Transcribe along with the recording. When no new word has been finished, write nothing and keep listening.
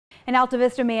An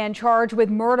Altavista man charged with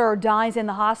murder dies in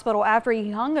the hospital after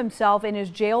he hung himself in his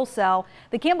jail cell.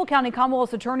 The Campbell County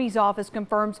Commonwealth's Attorney's Office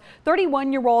confirms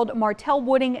 31-year-old Martell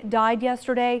Wooding died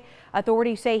yesterday.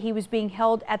 Authorities say he was being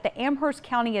held at the Amherst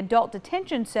County Adult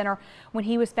Detention Center when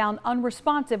he was found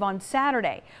unresponsive on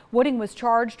Saturday. Wooding was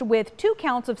charged with 2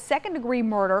 counts of second-degree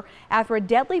murder after a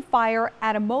deadly fire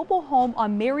at a mobile home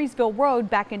on Marysville Road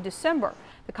back in December.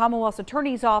 The Commonwealth's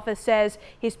Attorney's Office says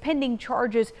his pending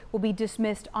charges will be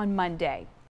dismissed on Monday.